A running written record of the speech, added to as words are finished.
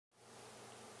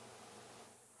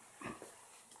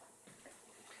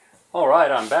All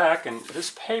right, I'm back, and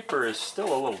this paper is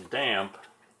still a little damp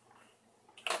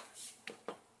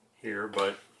here,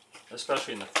 but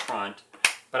especially in the front.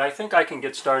 But I think I can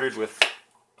get started with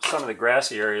some of the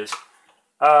grassy areas.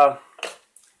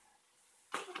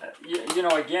 You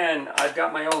know, again, I've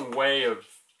got my own way of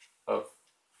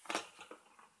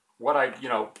what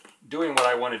doing what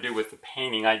I want to do with the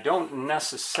painting. I don't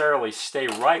necessarily stay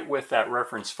right with that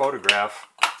reference photograph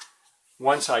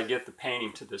once I get the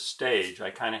painting to this stage. I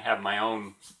kind of have my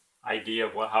own idea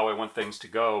of how I want things to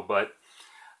go, but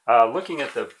looking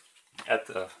at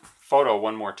the photo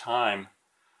one more time,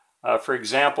 for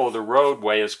example, the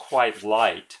roadway is quite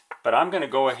light, but I'm going to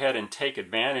go ahead and take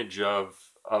advantage of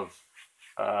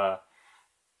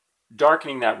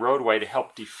darkening that roadway to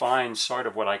help define sort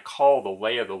of what I call the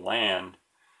lay of the land.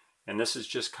 And this is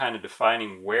just kind of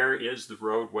defining where is the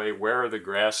roadway, where are the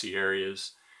grassy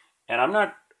areas. And I'm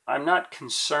not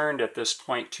concerned at this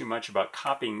point too much about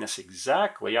copying this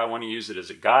exactly. I want to use it as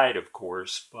a guide, of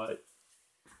course, but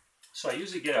so I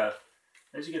usually get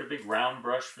a big round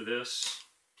brush for this.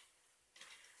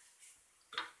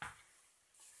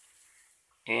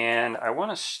 And I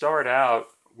want to start out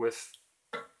with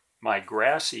my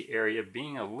grassy area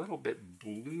being a little bit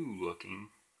blue looking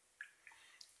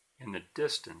in the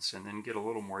distance, and then get a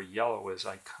little more yellow as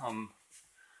I come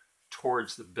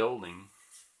towards the building.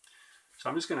 So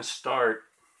I'm just going to start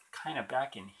kind of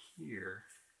back in here.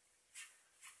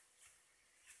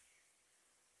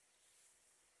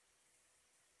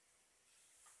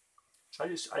 So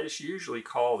I just usually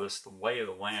call this the lay of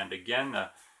the land. Again,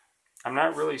 I'm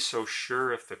not really so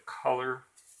sure if the color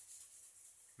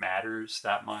matters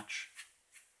that much.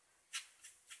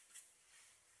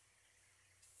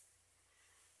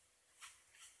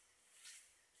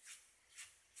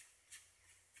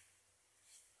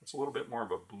 It's a little bit more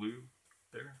of a blue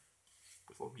there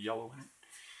with a little yellow in it.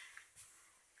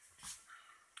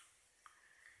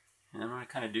 And I'm going to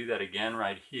kind of do that again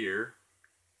right here.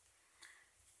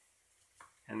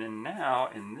 And then now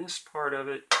in this part of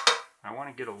it, I want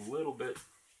to get a little bit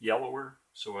yellower.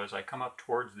 So as I come up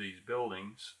towards these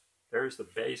buildings, there's the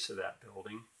base of that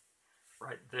building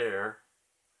right there.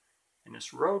 And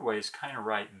this roadway is kind of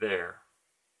right there.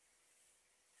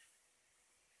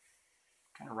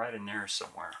 Kind of right in there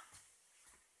somewhere.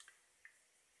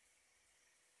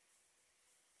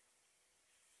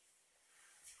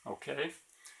 Okay.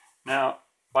 Now,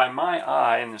 by my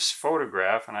eye in this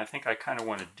photograph, and I think I kind of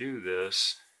want to do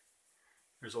this,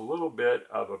 there's a little bit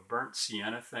of a burnt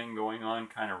sienna thing going on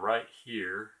kind of right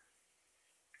here.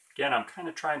 Again, I'm kind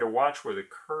of trying to watch where the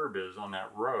curb is on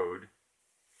that road.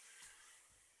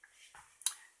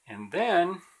 And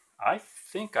then I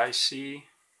think I see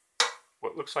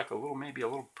what looks like maybe a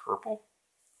little purple.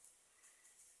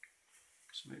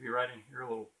 So maybe right in here, a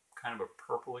little kind of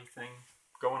a purpley thing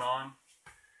going on.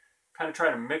 Kind of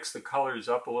try to mix the colors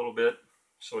up a little bit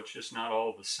so it's just not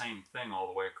all the same thing all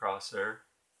the way across there.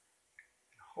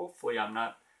 Hopefully I'm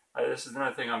not, this is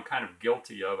another thing I'm kind of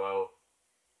guilty of.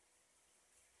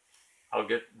 I'll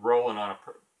get rolling on a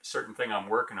certain thing I'm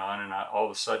working on, and all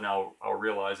of a sudden I'll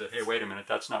realize that, hey, wait a minute,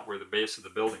 that's not where the base of the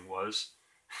building was.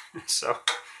 So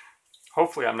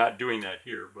hopefully I'm not doing that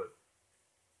here, but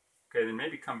okay, then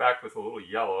maybe come back with a little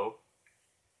yellow.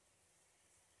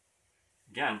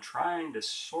 Again, trying to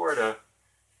sort of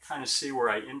kind of see where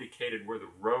I indicated where the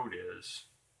road is.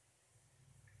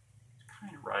 It's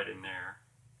kind of right in there.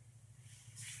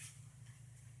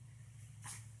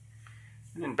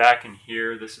 And then back in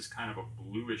here, this is kind of a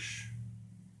bluish,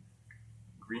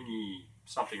 greeny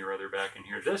something or other back in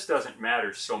here. This doesn't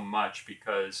matter so much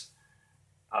because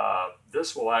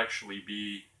this will actually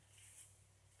be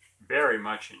very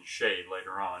much in shade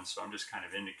later on. So I'm just kind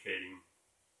of indicating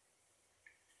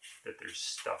that there's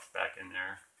stuff back in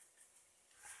there.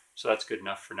 So that's good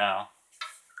enough for now.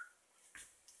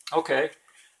 Okay,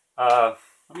 let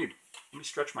me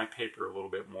stretch my paper a little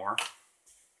bit more.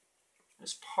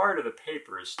 This part of the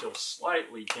paper is still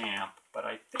slightly damp, but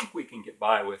I think we can get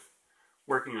by with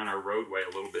working on our roadway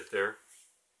a little bit there.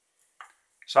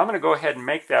 So I'm going to go ahead and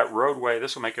make that roadway,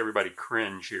 this will make everybody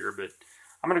cringe here, but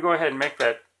I'm going to go ahead and make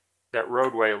that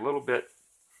roadway a little bit,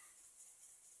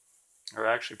 or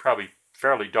actually probably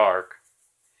fairly dark.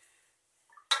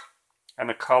 And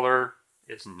the color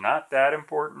is not that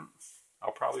important.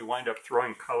 I'll probably wind up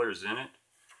throwing colors in it.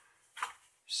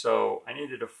 So I need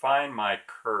to define my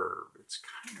curve. It's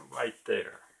kind of right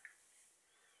there.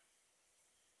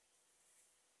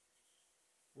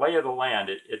 Lay of the land,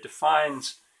 it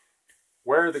defines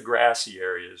where are the grassy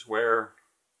areas, where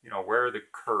are the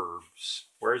curves,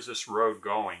 where is this road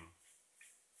going?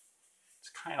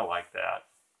 It's kind of like that.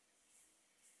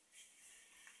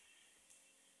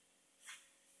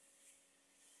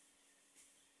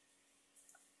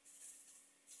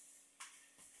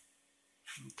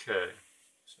 Okay,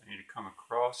 so I need to come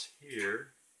across here.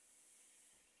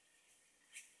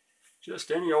 Just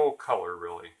any old color,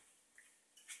 really.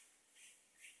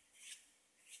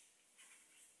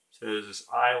 So this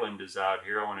island is out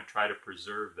here. I want to try to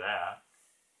preserve that.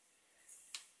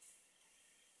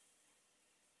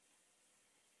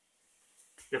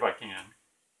 If I can.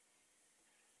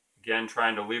 Again,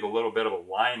 trying to leave a little bit of a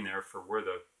line there for where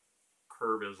the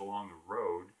curve is along the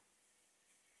road.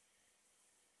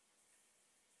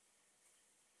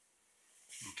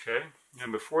 Okay,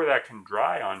 and before that can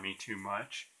dry on me too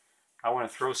much, I want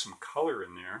to throw some color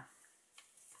in there.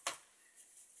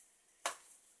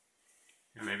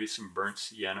 And maybe some burnt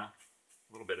sienna,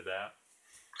 a little bit of that,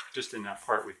 just in that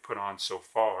part we've put on so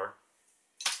far.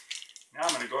 Now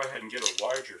I'm going to go ahead and get a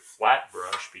larger flat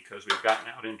brush because we've gotten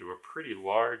out into a pretty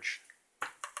large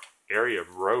area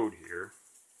of road here.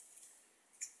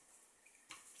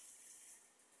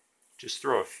 Just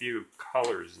throw a few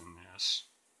colors in this.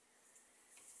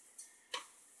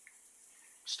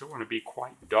 Still want to be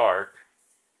quite dark.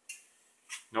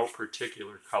 No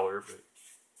particular color, but...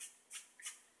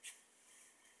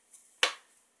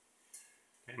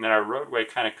 And then our roadway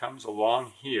kind of comes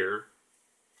along here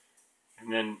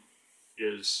and then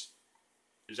is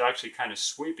actually kind of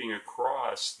sweeping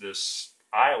across this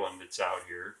island that's out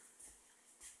here.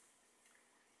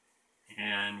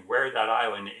 And where that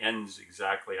island ends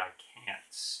exactly, I can't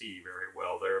see very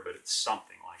well there, but it's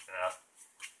something like that.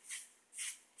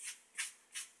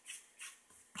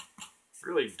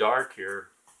 Really dark here,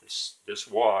 this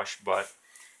wash, but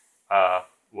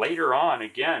later on,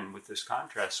 again, with this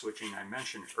contrast switching I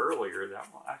mentioned earlier,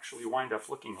 that will actually wind up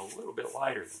looking a little bit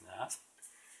lighter than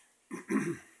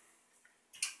that.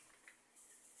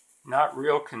 Not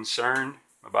real concerned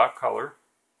about color.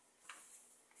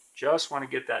 Just want to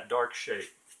get that dark shape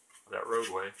of that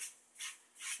roadway.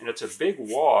 And it's a big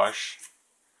wash.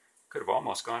 Could have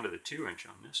almost gone to the 2-inch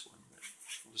on this one, but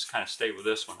we'll just kind of stay with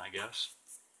this one, I guess.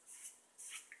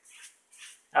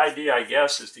 The idea, I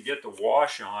guess, is to get the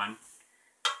wash on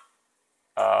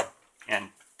and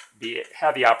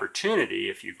have the opportunity,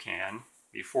 if you can,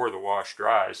 before the wash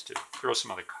dries, to throw some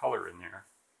of the color in there.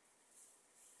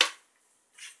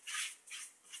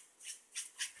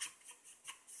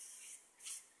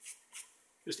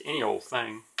 Just any old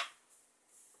thing.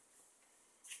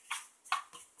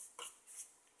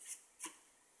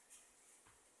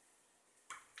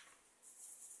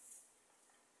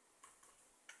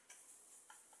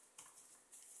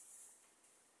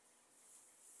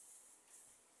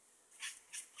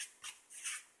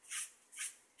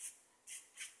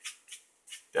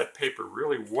 That paper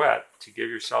really wet to give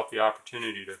yourself the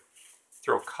opportunity to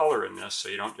throw color in this so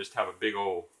you don't just have a big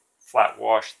old flat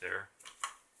wash there.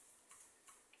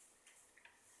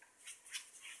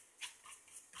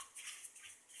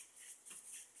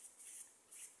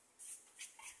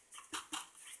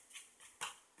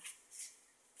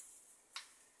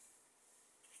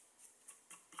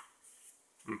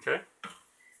 Okay,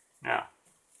 now,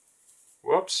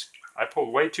 whoops, I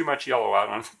pulled way too much yellow out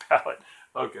on the palette.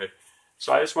 Okay,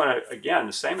 so I just want to, again,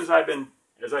 the same as I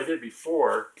did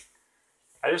before,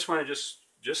 I just want to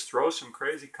just throw some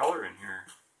crazy color in here,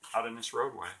 out in this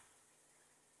roadway.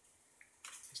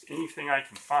 Just anything I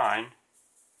can find.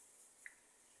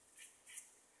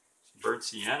 Some burnt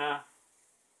sienna.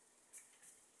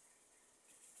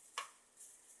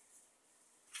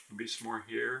 Maybe some more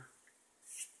here.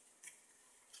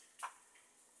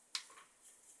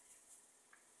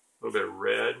 A little bit of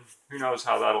red. Who knows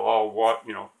how that'll all,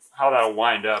 how that'll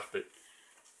wind up, but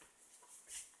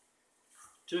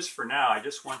just for now, I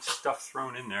just want stuff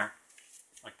thrown in there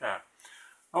like that.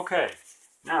 Okay,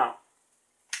 now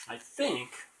I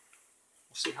think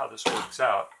we'll see how this works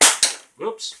out.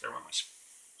 Whoops, there went my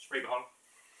spray bottle.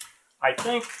 I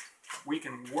think we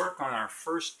can work on our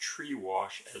first tree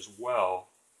wash as well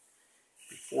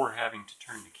before having to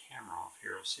turn the camera off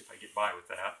here. Let's see if I get by with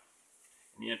that.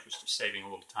 In the interest of saving a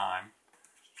little time,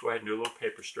 go ahead and do a little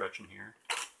paper stretching here.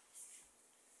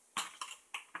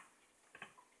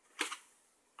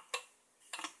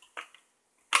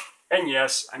 And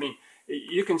yes, I mean,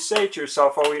 you can say to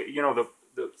yourself, oh, you know,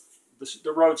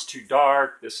 the road's too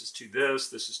dark, this is to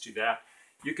this is to that.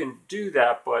 You can do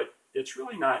that, but it's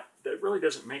really not, that really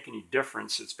doesn't make any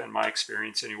difference. It's been my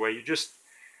experience anyway. You just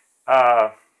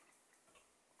kind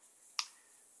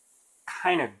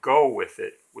of go with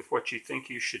it, with what you think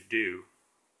you should do.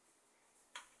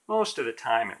 Most of the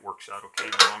time it works out okay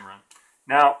in the long run.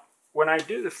 Now, when I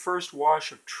do the first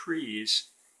wash of trees,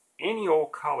 any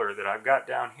old color that I've got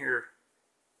down here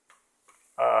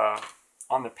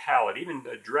on the palette, even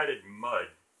the dreaded mud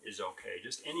is okay.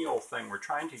 Just any old thing. We're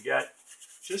trying to get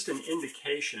just an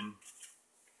indication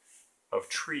of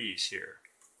trees here.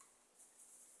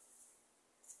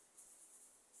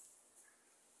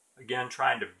 Again,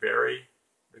 trying to vary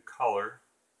the color.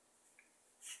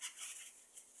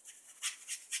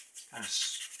 Kind of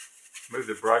move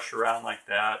the brush around like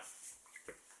that.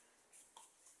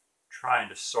 Trying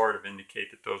to sort of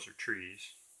indicate that those are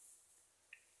trees.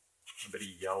 A bit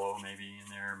of yellow maybe in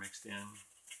there mixed in.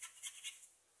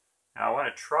 Now I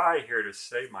want to try here to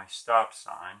save my stop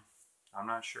sign. I'm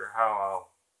not sure how I'll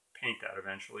paint that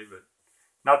eventually, but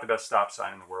not the best stop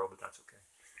sign in the world, but that's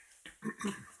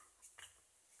okay.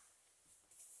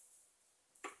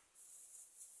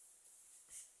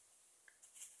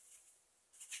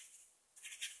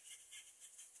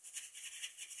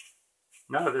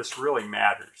 None of this really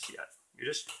matters yet.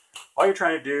 All you're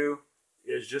trying to do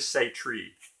is just say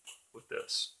tree with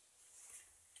this.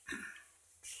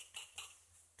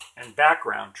 And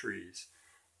background trees.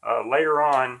 Later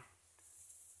on,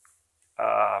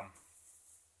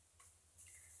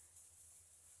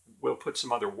 we'll put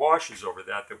some other washes over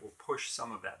that will push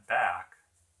some of that back.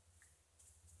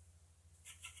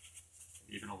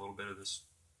 Even a little bit of this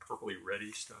purpley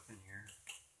reddy stuff in here.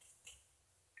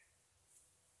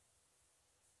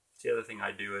 The other thing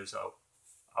I do is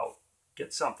I'll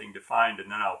get something defined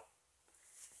and then I'll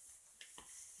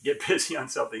get busy on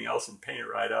something else and paint it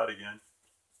right out again.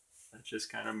 That's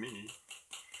just kind of me.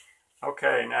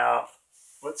 Okay, now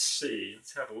let's see.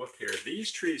 Let's have a look here.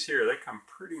 These trees here, they come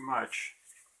pretty much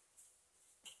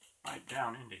right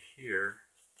down into here.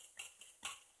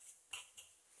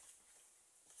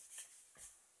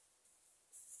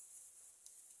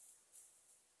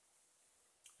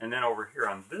 And then over here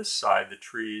on this side, the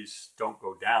trees don't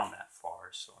go down that far,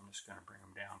 so I'm just going to bring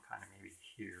them down kind of maybe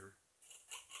here.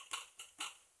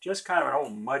 Just kind of an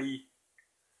old muddy,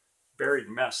 buried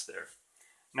mess there.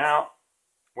 Now,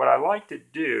 what I like to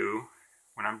do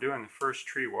when I'm doing the first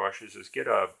tree washes is get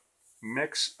a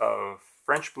mix of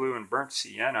French blue and burnt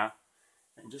sienna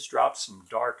and just drop some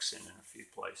darks in a few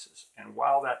places. And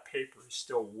while that paper is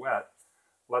still wet,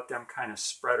 let them kind of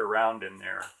spread around in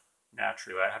there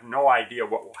naturally. I have no idea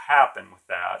what will happen with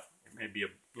that. It may be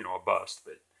a bust,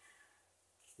 but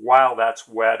while that's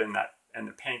wet and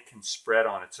the paint can spread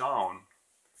on its own,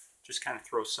 just kind of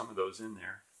throw some of those in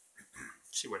there.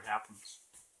 See what happens.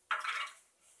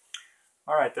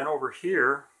 All right, then over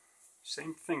here,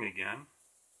 same thing again.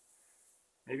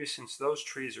 Maybe since those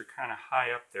trees are kind of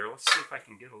high up there, let's see if I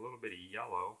can get a little bit of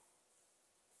yellow.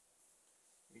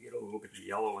 We get a little bit of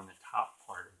yellow in the top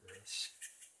part of this.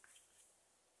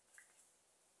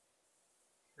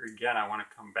 Here again, I want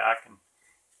to come back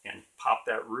and pop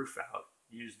that roof out.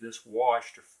 Use this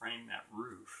wash to frame that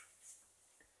roof.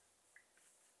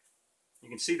 You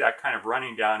can see that kind of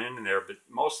running down into there, but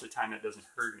most of the time that doesn't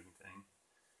hurt anything.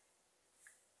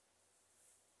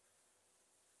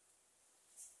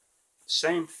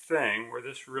 Same thing, where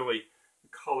this really, the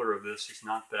color of this is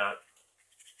not that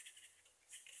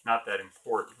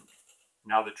important.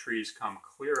 Now the trees come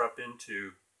clear up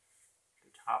into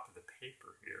the top of the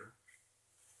paper here.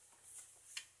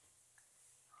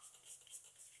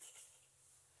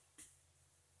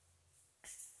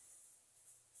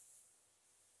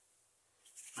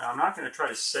 Now I'm not going to try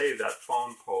to save that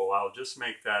phone pole. I'll just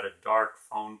make that a dark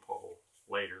phone pole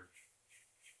later.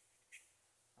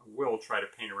 I will try to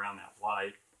paint around that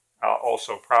light. I'll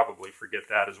also probably forget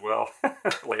that as well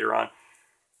later on.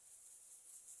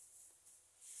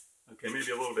 Okay,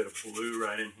 maybe a little bit of blue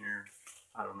right in here.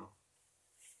 I don't know.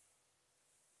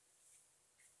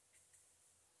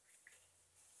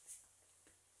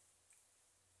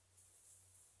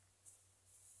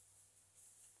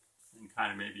 And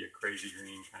kind of maybe a crazy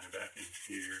green kind of back in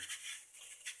here.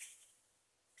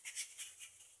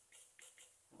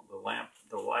 Well,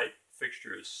 the light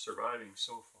fixture is surviving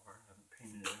so far. I haven't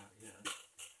painted it out yet.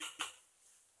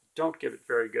 Don't give it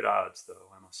very good odds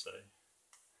though, I must say.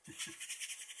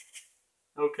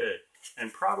 Okay,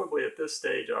 and probably at this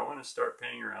stage I want to start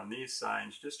painting around these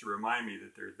signs just to remind me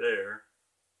that they're there.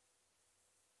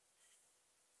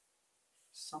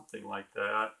 Something like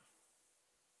that.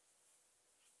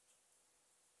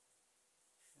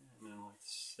 And then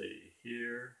let's see,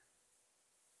 here,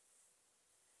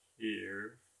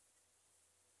 here.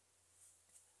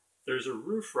 There's a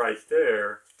roof right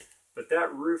there, but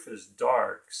that roof is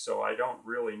dark, so I don't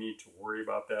really need to worry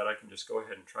about that. I can just go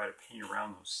ahead and try to paint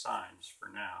around those signs for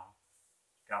now.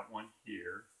 Got one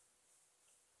here.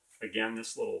 Again,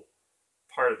 this little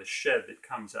part of the shed that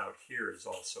comes out here is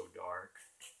also dark.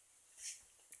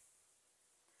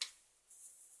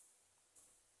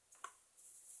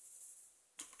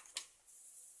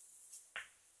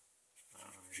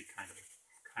 Maybe kind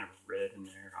of a red in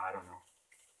there. I don't know.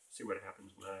 See what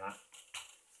happens with that.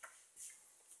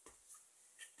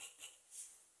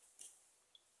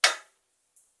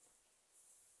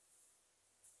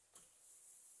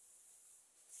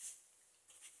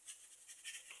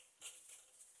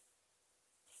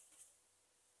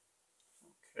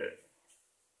 Okay.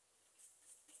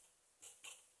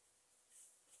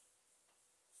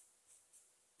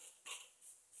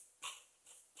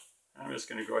 I'm just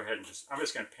going to go ahead and I'm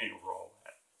just going to paint over all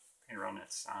that. Paint around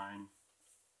that sign.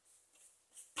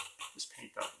 Just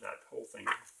paint that whole thing.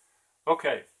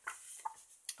 Okay.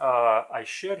 I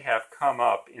should have come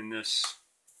up in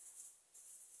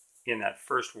that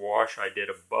first wash I did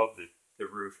above the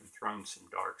roof and thrown some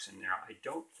darks in there. I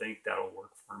don't think that'll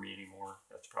work for me anymore.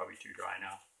 That's probably too dry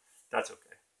now. That's okay.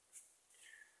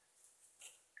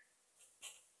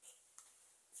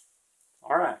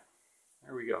 All right.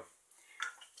 There we go.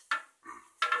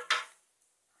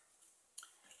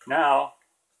 Now,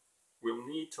 we'll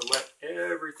need to let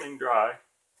everything dry.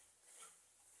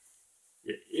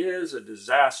 It is a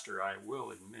disaster, I will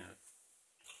admit,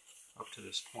 up to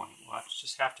this point. We'll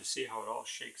just have to see how it all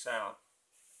shakes out.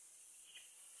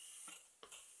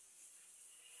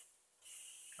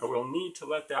 I will need to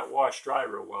let that wash dry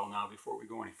real well now before we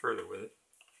go any further with it.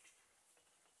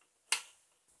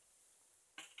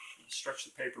 Stretch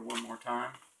the paper one more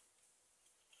time.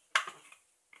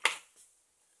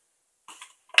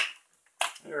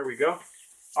 There we go.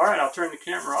 All right, I'll turn the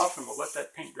camera off and we'll let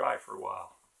that paint dry for a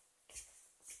while.